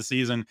out of the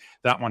season,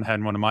 that one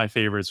had one of my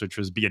favorites, which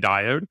was be a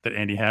diode, that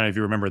Andy had, if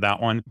you remember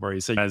that one, where he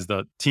said, as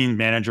the team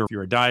manager, if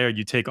you're a diode,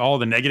 you take all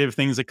the negative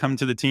things that come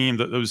to the team,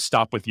 those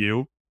stop with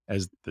you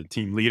as the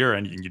team leader,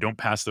 and you don't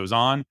pass those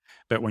on.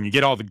 But when you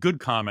get all the good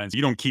comments,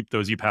 you don't keep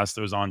those, you pass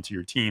those on to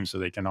your team so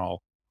they can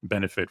all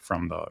benefit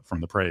from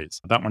the praise.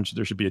 That one,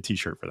 there should be a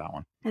t-shirt for that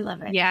one. I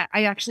love it. Yeah,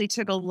 I actually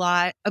took a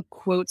lot of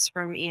quotes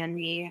from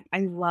Andy.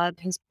 I love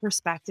his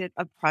perspective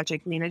of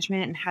project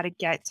management and how to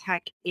get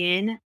tech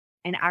in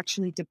and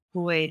actually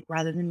deployed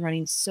rather than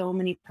running so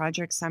many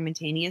projects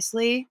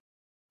simultaneously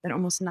that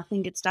almost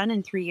nothing gets done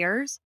in 3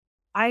 years.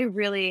 I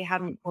really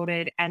haven't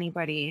quoted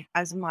anybody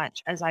as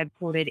much as I've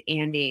quoted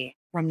Andy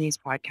from these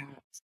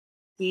podcasts.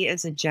 He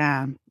is a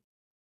gem.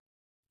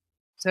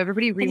 So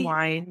everybody And he,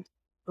 rewind,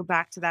 go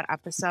back to that Go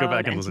episode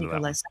back and and listen to take a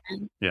that one.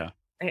 listen. Yeah.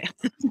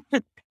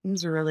 It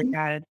was really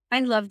good. I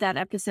love that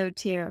episode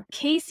too.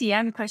 Casey, I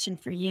have a question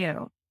for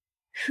you.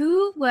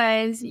 Who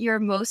was your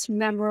most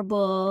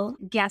memorable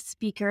guest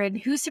speaker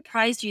and who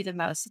surprised you the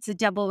most? It's a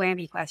double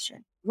whammy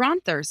question. Ron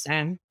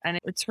Thurston, and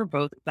it's for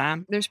both of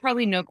them. There's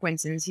probably no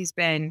coincidence. He's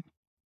been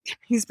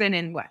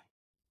in what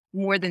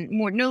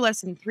no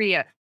less than three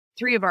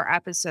of our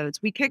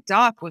episodes. We kicked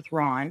off with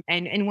Ron,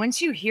 and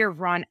once you hear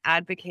Ron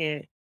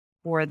advocate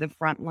for the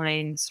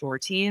frontline store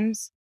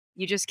teams,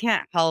 you just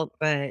can't help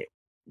but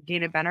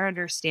gain a better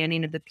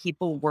understanding of the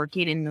people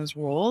working in those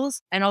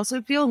roles and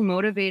also feel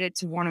motivated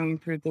to want to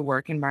improve the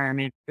work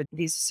environment for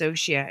these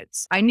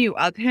associates. I knew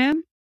of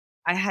him.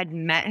 I had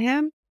met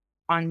him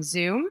on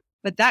Zoom,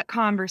 but that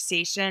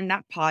conversation,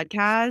 that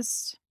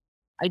podcast,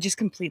 I just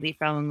completely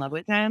fell in love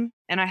with him.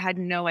 And I had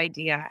no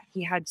idea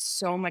he had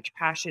so much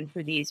passion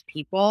for these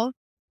people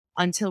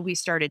until we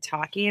started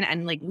talking.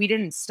 And like, we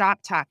didn't stop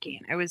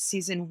talking. It was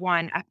season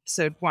 1,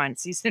 episode 1,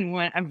 season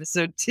 1,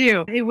 episode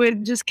 2. It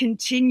would just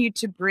continue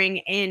to bring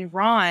in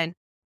Ron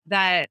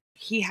that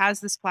he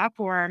has this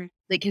platform,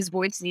 like his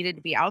voice needed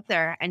to be out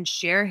there and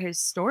share his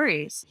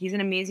stories. He's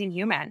an amazing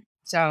human.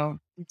 So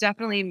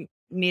definitely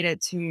made it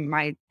to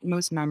my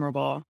most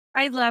memorable.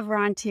 I love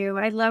Ron too.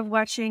 I love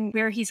watching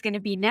where he's going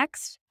to be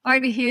next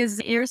on his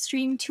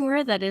Airstream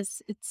tour.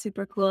 It's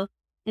super cool.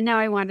 And now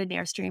I want an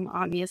Airstream,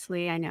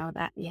 obviously. I know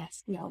that.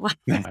 Yes. No.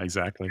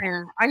 Exactly.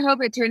 Yeah, I hope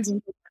it turns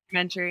into a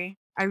documentary.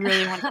 I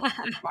really want to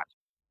watch.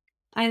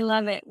 I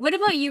love it. What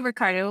about you,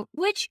 Ricardo?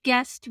 Which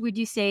guest would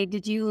you say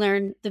did you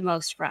learn the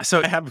most from?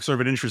 So I have sort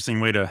of an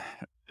interesting way to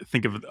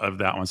think of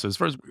that one. So as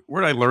far as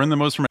where did I learn the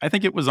most from, I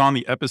think it was on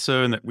the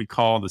episode that we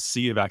call the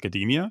Sea of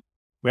Academia.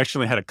 We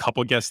actually had a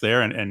couple guests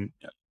there, and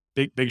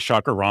big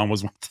shocker, Ron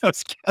was one of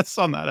those guests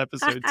on that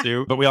episode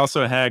too. But we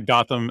also had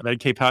Gotham Ed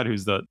Capehart,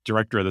 who's the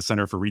director of the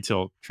Center for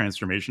Retail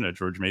Transformation at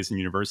George Mason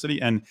University.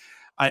 And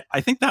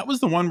I think that was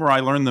the one where I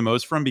learned the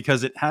most from,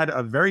 because it had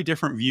a very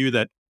different view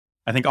that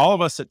I think all of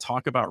us that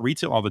talk about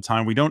retail all the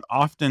time, we don't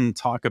often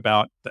talk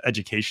about the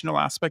educational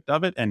aspect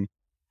of it and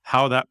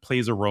how that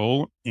plays a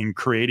role in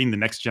creating the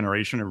next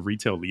generation of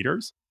retail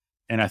leaders.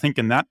 And I think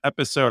in that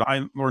episode,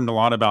 I learned a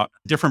lot about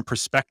different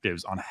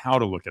perspectives on how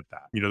to look at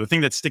that. The thing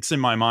that sticks in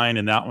my mind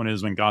in that one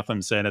is when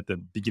Gotham said at the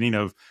beginning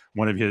of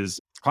one of his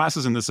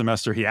classes in the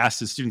semester, he asked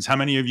his students, how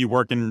many of you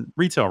work in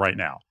retail right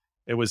now?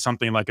 It was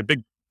something like a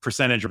big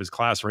percentage of his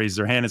class raised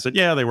their hand and said,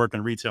 yeah, they work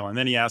in retail. And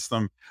then he asked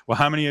them, well,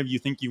 how many of you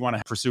think you want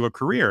to pursue a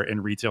career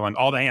in retail? And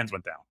all the hands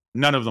went down.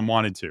 None of them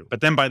wanted to.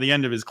 But then by the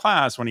end of his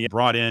class, when he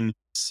brought in a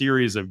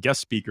series of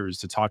guest speakers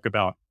to talk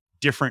about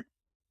different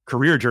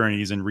career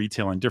journeys in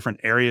retail and different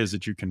areas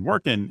that you can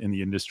work in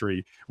the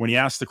industry, when he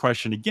asked the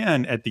question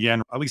again at the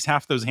end, at least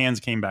half those hands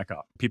came back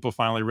up. People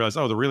finally realized,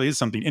 oh, there really is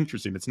something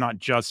interesting. It's not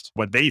just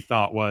what they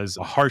thought was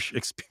a harsh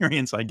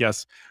experience, I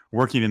guess,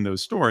 working in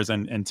those stores.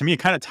 And to me, it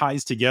kind of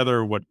ties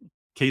together what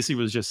Casey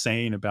was just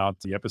saying about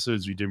the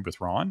episodes we did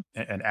with Ron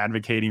and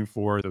advocating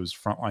for those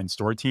frontline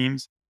store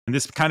teams. And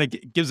this kind of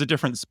gives a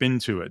different spin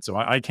to it. So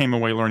I came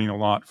away learning a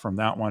lot from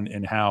that one,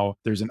 and how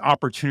there's an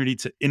opportunity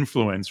to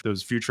influence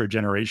those future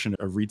generation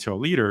of retail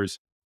leaders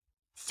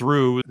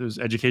through those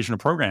educational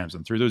programs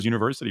and through those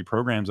university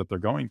programs that they're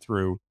going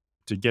through,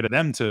 to get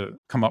them to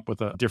come up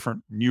with a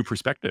different new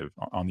perspective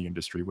on the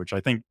industry, which I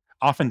think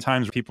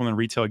oftentimes people in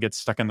retail get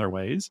stuck in their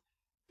ways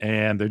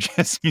and they're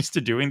just used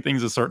to doing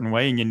things a certain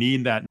way. And you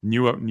need that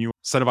new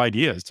set of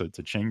ideas to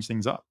change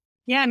things up.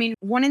 Yeah, I mean,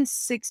 1 in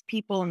 6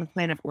 people on the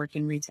planet work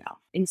in retail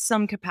in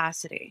some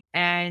capacity.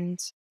 And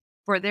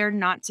for there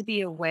not to be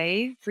a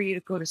way for you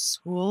to go to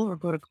school or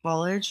go to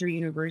college or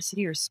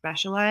university or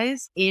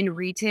specialize in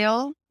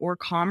retail or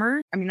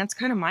commerce, I mean, that's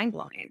kind of mind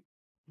blowing.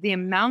 The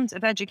amount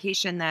of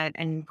education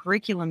and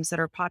curriculums that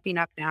are popping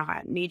up now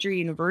at major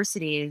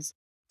universities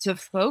to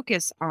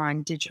focus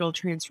on digital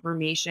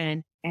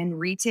transformation and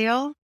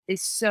retail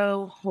is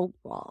so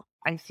hopeful.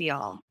 I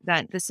feel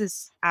that this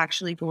is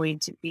actually going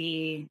to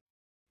be,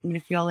 I'm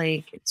going to feel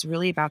like it's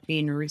really about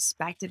being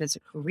respected as a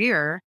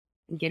career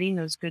and getting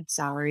those good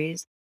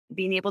salaries,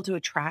 being able to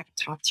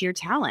attract top tier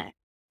talent.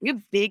 We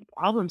have big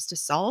problems to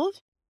solve.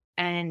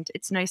 And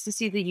it's nice to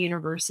see the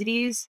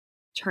universities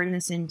turn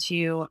this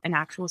into an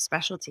actual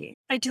specialty.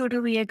 I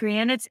totally agree.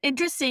 And it's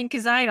interesting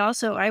because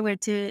I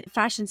went to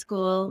fashion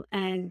school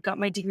and got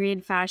my degree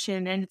in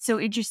fashion. And it's so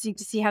interesting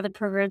to see how the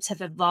programs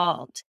have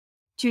evolved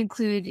to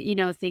include,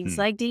 things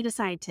like data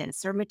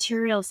scientists or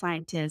material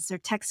scientists or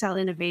textile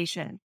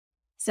innovation.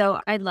 So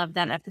I love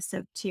that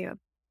episode too.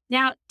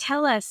 Now,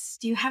 tell us,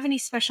 do you have any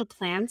special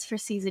plans for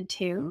season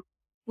 2?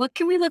 What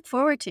can we look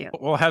forward to?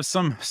 We'll have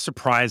some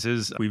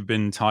surprises. We've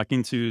been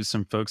talking to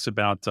some folks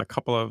about a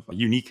couple of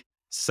unique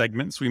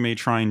segments we may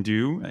try and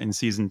do in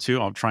season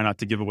 2. I'll try not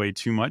to give away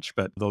too much,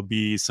 but there'll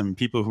be some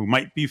people who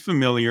might be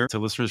familiar to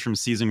listeners from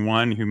season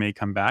 1 who may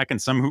come back,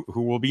 and some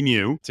who will be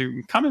new,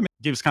 to kind of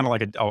gives kind of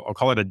like I'll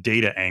call it a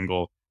data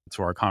angle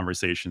to our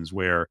conversations,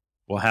 where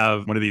we'll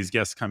have one of these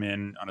guests come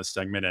in on a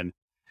segment and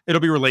it'll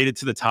be related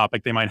to the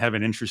topic. They might have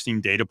an interesting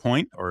data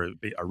point or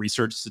a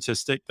research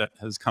statistic that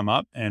has come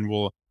up, and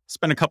we'll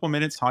spend a couple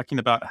minutes talking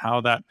about how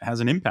that has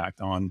an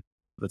impact on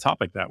the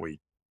topic that week.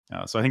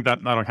 So I think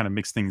that'll kind of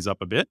mix things up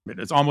a bit.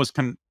 It's almost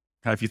kind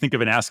of, if you think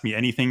of an Ask Me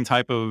Anything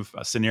type of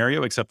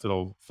scenario, except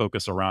it'll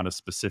focus around a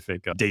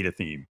specific data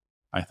theme,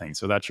 I think.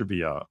 So that should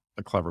be a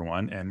clever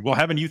one. And we'll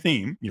have a new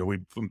theme.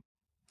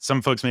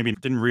 Some folks maybe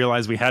didn't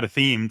realize we had a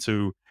theme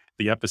to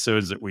the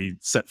episodes that we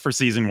set for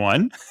season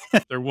 1.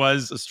 There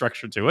was a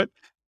structure to it.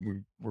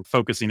 We're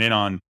focusing in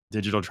on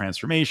digital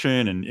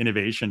transformation and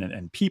innovation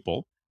and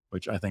people,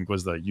 which I think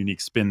was the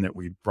unique spin that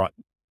we brought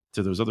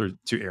to those other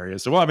 2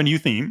 areas. So we'll have a new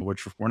theme,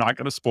 which we're not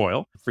going to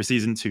spoil for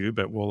season 2,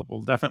 but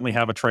we'll definitely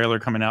have a trailer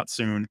coming out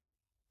soon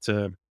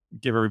to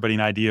give everybody an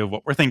idea of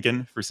what we're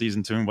thinking for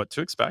season 2 and what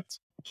to expect.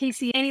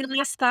 Casey, any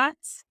last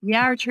thoughts?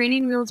 Yeah, our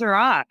training wheels are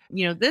off.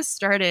 This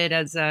started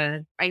as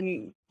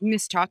I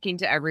miss talking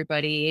to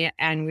everybody,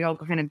 and we all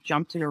kind of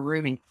jumped in a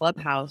room in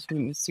Clubhouse, and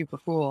it was super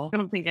cool. I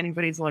don't think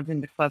anybody's logged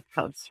into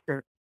Clubhouse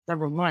for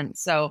several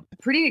months. So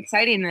pretty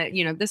exciting that,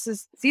 this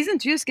is season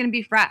 2 is going to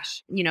be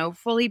fresh,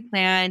 fully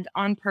planned,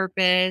 on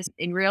purpose,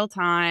 in real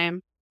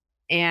time.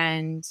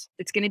 And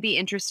it's going to be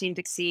interesting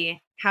to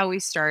see how we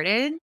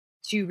started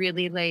to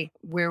really like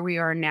where we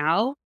are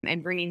now,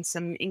 and bringing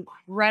some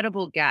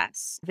incredible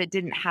guests that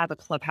didn't have a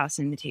Clubhouse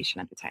invitation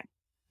at the time.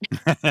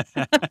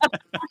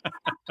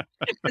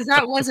 Because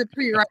that was a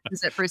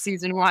prerequisite for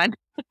season 1.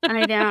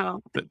 I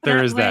know.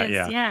 There is that.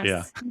 Yes.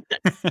 Yeah.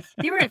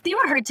 They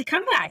were hard to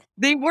come by.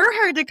 They were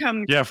hard to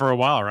come. Yeah, for a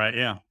while, right?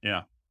 Yeah.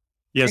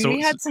 And so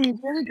we had some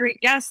really great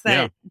guests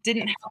that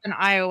didn't have an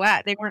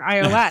iOS. They weren't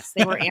iOS.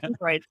 They were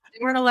Android. They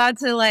weren't allowed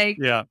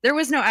to there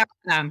was no app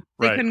for them.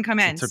 They couldn't come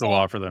in. It took a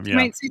while for them. Yeah.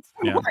 Might see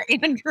some more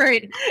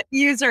Android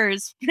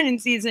users in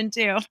season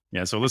 2.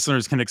 Yeah. So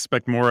listeners can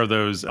expect more of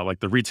those, like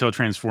the Retail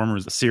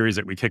Transformers series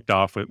that we kicked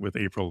off with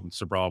April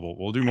Sobral.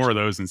 We'll do more of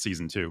those in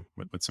season 2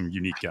 with some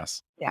unique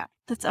guests. Yeah.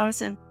 That's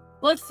awesome.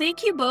 Well,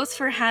 thank you both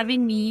for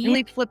having me.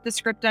 Really flip the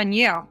script on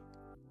you.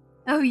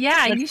 Oh,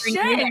 yeah, you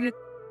should.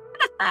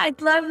 I'd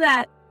love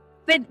that.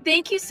 But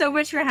thank you so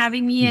much for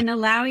having me and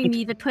allowing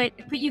me to put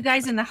you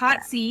guys in the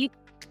hot seat,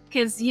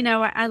 because,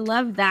 I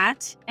love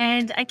that.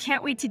 And I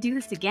can't wait to do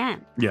this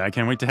again. Yeah, I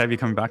can't wait to have you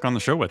come back on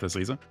the show with us,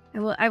 Lisa.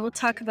 I will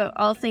talk about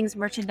all things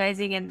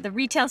merchandising and the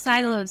retail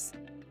silos.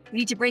 We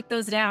need to break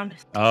those down.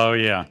 Oh,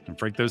 yeah.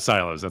 Break those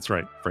silos. That's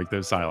right. Break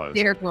those silos.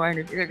 They're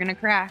going to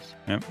crash.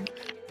 Yep.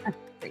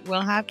 It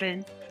will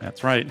happen.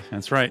 That's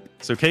right.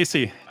 So,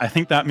 Casey, I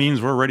think that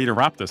means we're ready to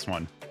wrap this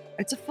one.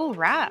 It's a full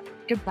wrap.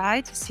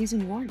 Goodbye to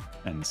season 1.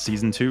 And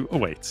season 2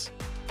 awaits.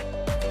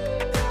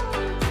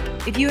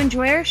 If you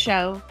enjoy our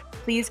show,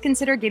 please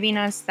consider giving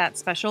us that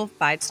special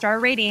 5-star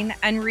rating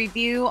and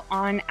review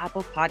on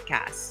Apple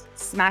Podcasts.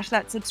 Smash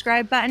that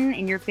subscribe button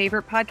in your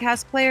favorite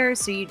podcast player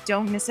so you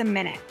don't miss a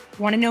minute.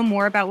 Want to know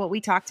more about what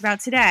we talked about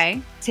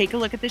today? Take a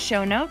look at the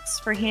show notes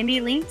for handy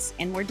links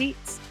and more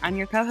deets. I'm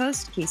your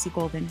co-host, Casey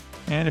Golden.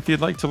 And if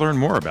you'd like to learn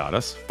more about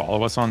us,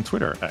 follow us on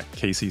Twitter at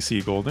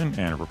KCC Golden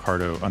and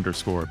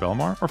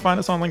Ricardo_Belmar, or find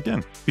us on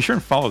LinkedIn. Be sure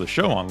and follow the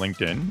show on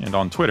LinkedIn and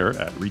on Twitter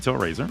at Retail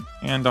Razor,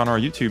 and on our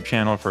YouTube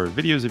channel for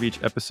videos of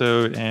each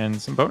episode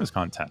and some bonus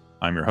content.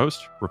 I'm your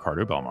host,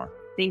 Ricardo Belmar.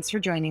 Thanks for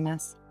joining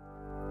us.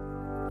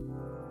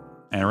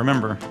 And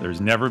remember, there's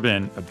never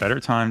been a better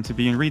time to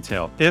be in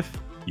retail if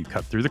you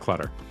cut through the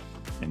clutter.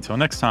 Until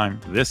next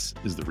time, this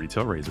is the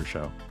Retail Razor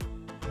Show.